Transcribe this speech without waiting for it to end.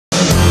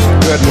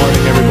Good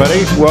morning,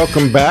 everybody.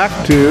 Welcome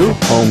back to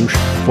Home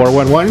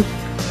 411.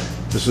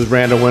 This is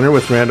Randall Winter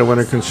with Randall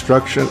Winter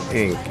Construction,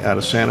 Inc. out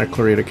of Santa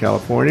Clarita,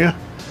 California.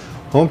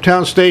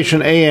 Hometown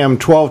station AM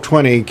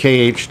 1220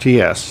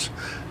 KHTS.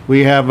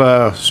 We have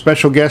a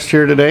special guest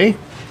here today,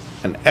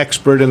 an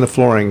expert in the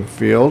flooring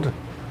field.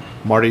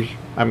 Marty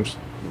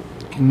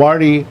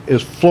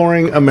is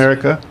Flooring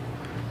America.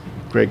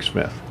 Greg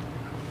Smith.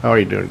 How are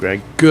you doing, Greg?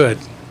 Good.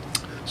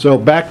 So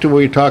back to what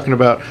we were talking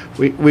about.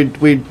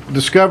 We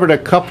discovered a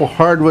couple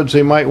hardwoods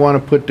they might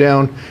want to put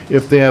down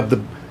if they have the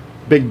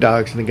big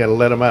dogs and they got to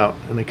let them out.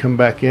 And they come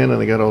back in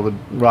and they got all the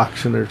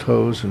rocks in their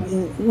toes.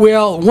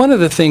 Well, one of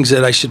the things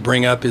that I should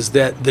bring up is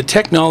that the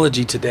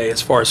technology today,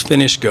 as far as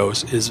finish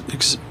goes, is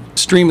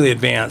extremely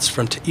advanced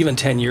from even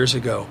 10 years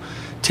ago.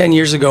 10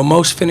 years ago,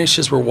 most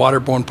finishes were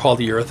waterborne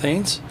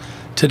polyurethanes.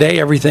 Today,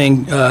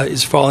 everything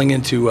is falling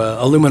into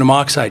aluminum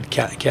oxide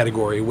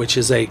category, which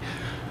is a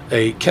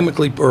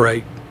chemically or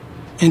a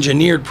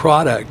engineered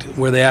product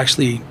where they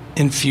actually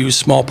infuse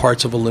small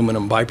parts of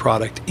aluminum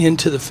byproduct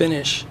into the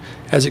finish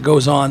as it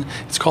goes on.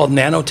 It's called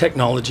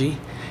nanotechnology,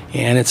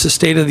 and it's the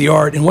state of the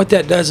art. And what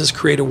that does is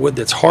create a wood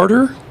that's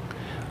harder,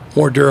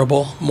 more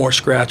durable, more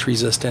scratch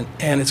resistant,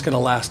 and it's going to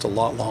last a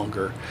lot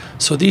longer.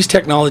 So these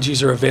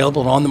technologies are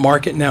available on the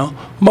market now.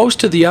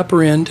 Most of the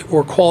upper end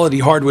or quality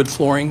hardwood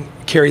flooring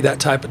carry that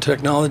type of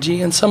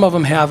technology, and some of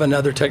them have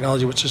another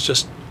technology which is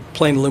just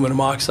plain aluminum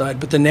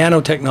oxide, but the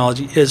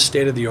nanotechnology is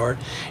state of the art,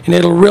 and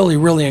it'll really,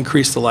 really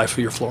increase the life of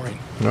your flooring.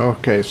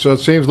 Okay, so it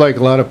seems like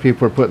a lot of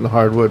people are putting the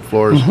hardwood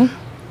floors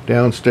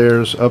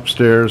downstairs,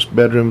 upstairs,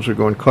 bedrooms are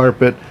going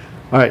carpet.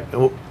 All right,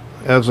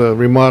 as a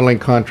remodeling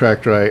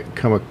contractor, I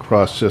come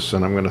across this,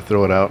 and I'm going to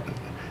throw it out.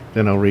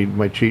 Then I'll read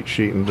my cheat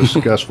sheet and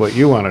discuss what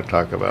you want to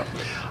talk about.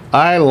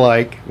 I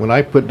like, when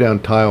I put down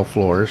tile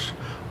floors,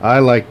 I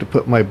like to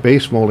put my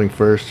base molding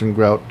first and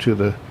grout to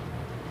the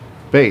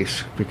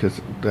base, because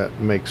that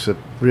makes it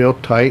real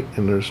tight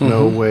and there's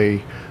no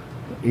way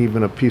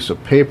even a piece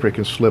of paper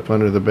can slip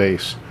under the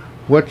base.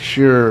 What's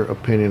your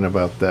opinion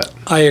about that?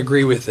 I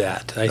agree with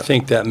that. I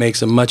think that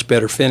makes a much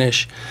better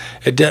finish.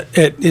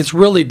 It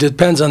really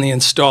depends on the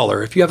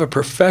installer. If you have a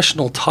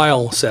professional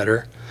tile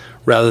setter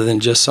rather than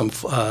just some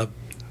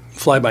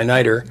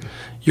fly-by-nighter,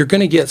 you're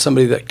going to get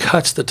somebody that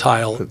cuts the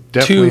tile.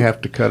 Definitely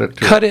have to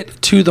cut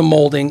it to the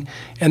molding,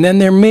 and then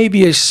there may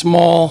be a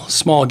small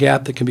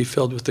gap that can be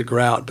filled with the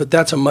grout, but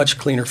that's a much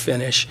cleaner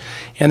finish,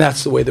 and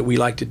that's the way that we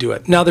like to do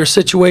it. Now, there's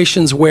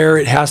situations where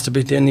it has to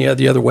be done the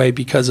other way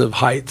because of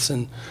heights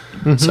and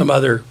some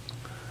other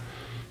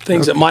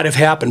things that might have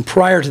happened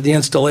prior to the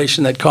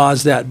installation that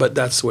caused that, but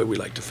that's the way we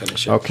like to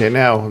finish it. Okay,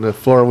 now the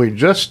floor we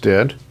just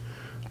did,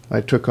 I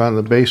took on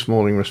the base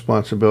molding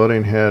responsibility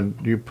and had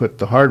you put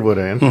the hardwood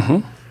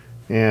in.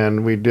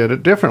 And we did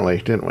it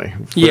differently, didn't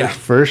we?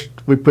 First,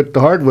 we put the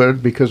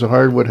hardwood because the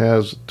hardwood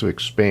has to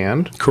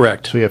expand.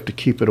 Correct. So you have to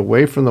keep it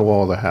away from the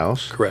wall of the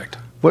house. Correct.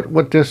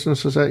 What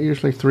distance is that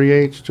usually?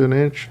 3/8 to an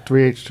inch?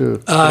 3/8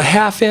 to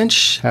half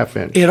inch. Half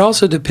inch. It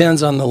also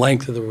depends on the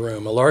length of the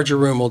room. A larger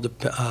room will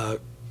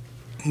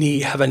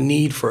have a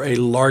need for a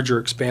larger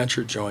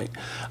expansure joint.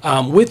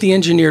 With the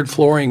engineered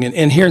flooring,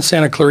 and here in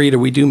Santa Clarita,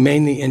 we do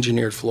mainly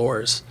engineered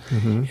floors,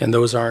 and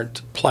those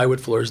aren't plywood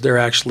floors. They're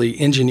actually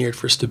engineered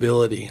for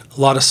stability. A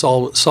lot of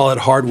solid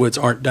hardwoods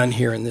aren't done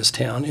here in this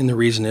town, and the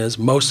reason is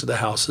most of the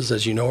houses,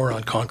 as you know, are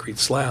on concrete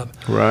slab.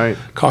 Right.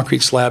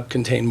 Concrete slab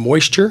contain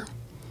moisture.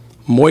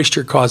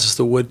 Moisture causes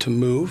the wood to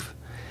move.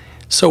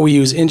 So we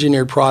use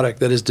engineered product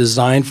that is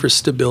designed for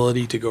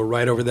stability to go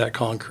right over that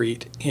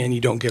concrete, and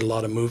you don't get a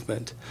lot of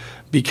movement.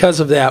 Because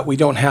of that, we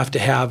don't have to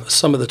have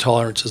some of the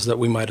tolerances that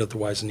we might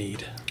otherwise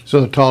need.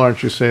 So the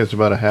tolerance you say is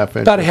about a half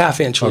inch? About a half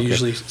inch will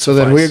usually suffice. So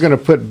then we're going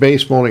to put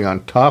base molding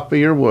on top of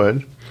your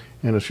wood,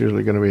 and it's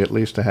usually going to be at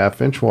least a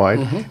half inch wide,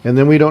 and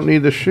then we don't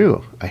need the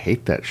shoe. I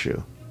hate that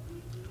shoe.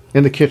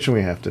 In the kitchen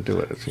we have to do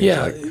it.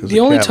 Yeah, the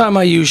only time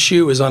I use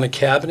shoe is on a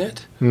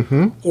cabinet,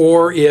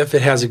 or if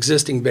it has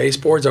existing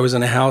baseboards. I was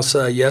in a house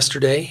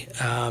yesterday.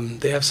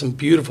 They have some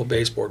beautiful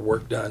baseboard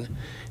work done,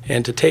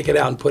 and to take it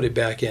out and put it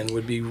back in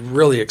would be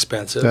really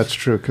expensive. That's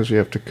true, because you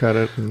have to cut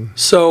it.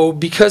 So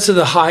because of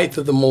the height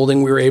of the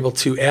molding, we were able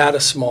to add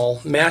a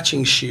small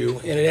matching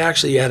shoe, and it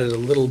actually added a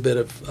little bit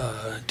of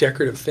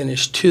decorative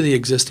finish to the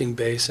existing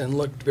base and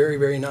looked very,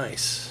 very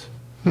nice.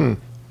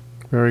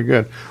 Very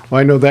good. Well,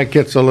 I know that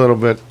gets a little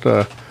bit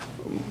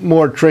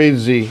more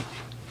tradesy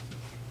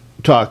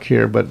talk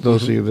here, but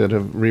those of you that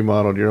have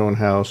remodeled your own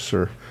house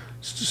or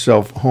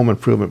home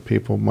improvement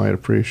people might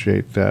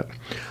appreciate that.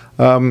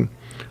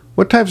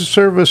 What types of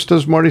service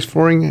does Marty's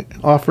Flooring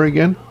offer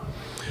again?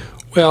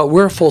 Well,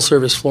 we're a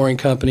full-service flooring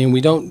company, and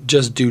we don't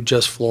just do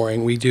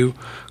flooring. We do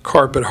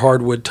carpet,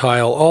 hardwood,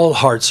 tile, all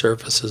hard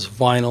surfaces,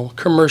 vinyl,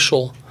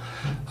 commercial,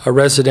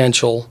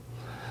 residential.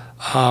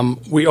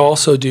 We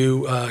also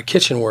do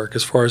kitchen work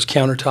as far as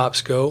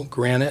countertops go,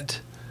 granite,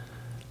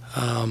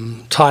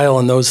 tile,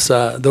 and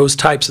those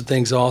types of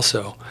things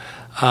also.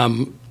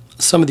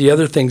 some of the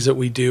other things that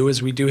we do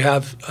is we do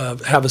have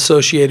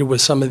associated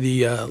with some of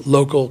the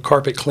local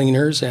carpet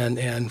cleaners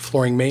and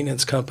flooring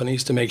maintenance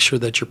companies to make sure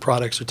that your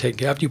products are taken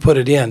care of. After you put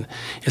it in,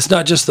 it's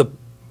not just the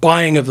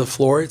buying of the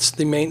floor, it's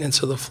the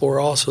maintenance of the floor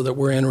also that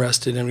we're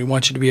interested in. We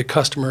want you to be a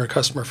customer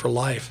for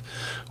life.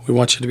 We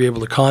want you to be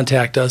able to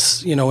contact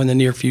us, in the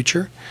near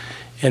future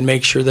and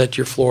make sure that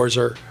your floors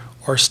are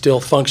still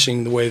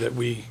functioning the way that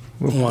we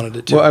wanted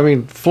it to. Well, I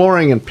mean,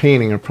 flooring and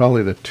painting are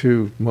probably the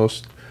two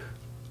most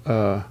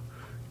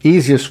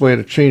easiest way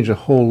to change the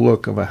whole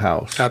look of a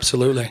house.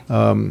 Absolutely.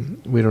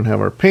 We don't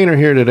have our painter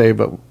here today,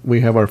 but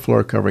we have our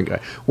floor covering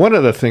guy. One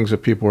of the things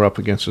that people are up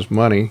against is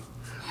money.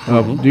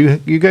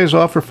 Do you guys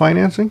offer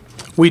financing?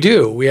 We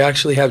do. We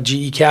actually have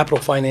GE Capital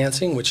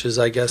financing, which is,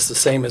 I guess, the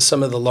same as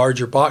some of the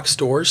larger box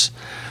stores.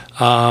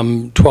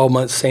 12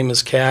 months, same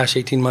as cash.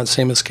 18 months,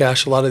 same as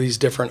cash. A lot of these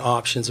different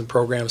options and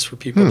programs for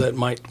people that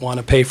might want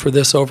to pay for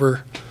this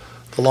over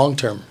the long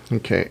term.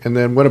 Okay. And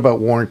then what about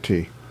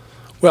warranty?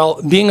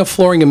 Well, being a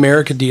Flooring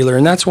America dealer,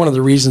 and that's one of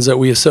the reasons that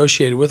we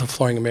associated with a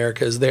Flooring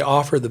America, is they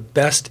offer the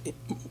best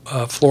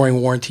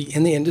flooring warranty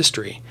in the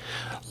industry.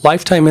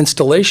 Lifetime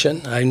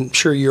installation. I'm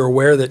sure you're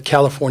aware that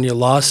California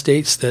law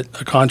states that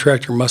a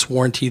contractor must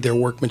warranty their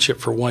workmanship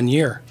for 1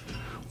 year.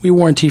 We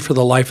warranty for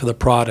the life of the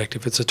product.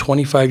 If it's a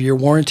 25-year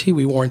warranty,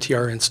 we warranty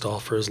our install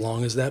for as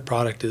long as that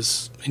product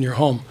is in your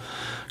home.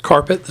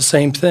 Carpet, the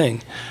same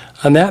thing.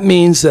 And that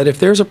means that if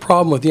there's a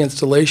problem with the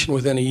installation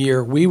within a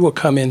year, we will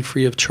come in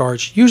free of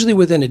charge, usually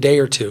within a day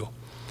or two,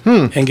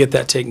 and get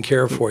that taken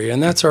care of for you.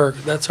 And that's our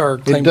claim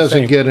to fame. It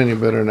doesn't get any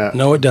better than that.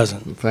 No, it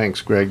doesn't.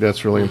 Thanks, Greg.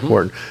 That's really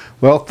important.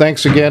 Well,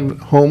 thanks again,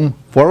 Home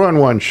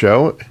 411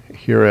 Show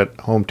here at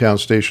Hometown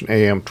Station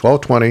AM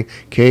 1220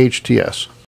 KHTS.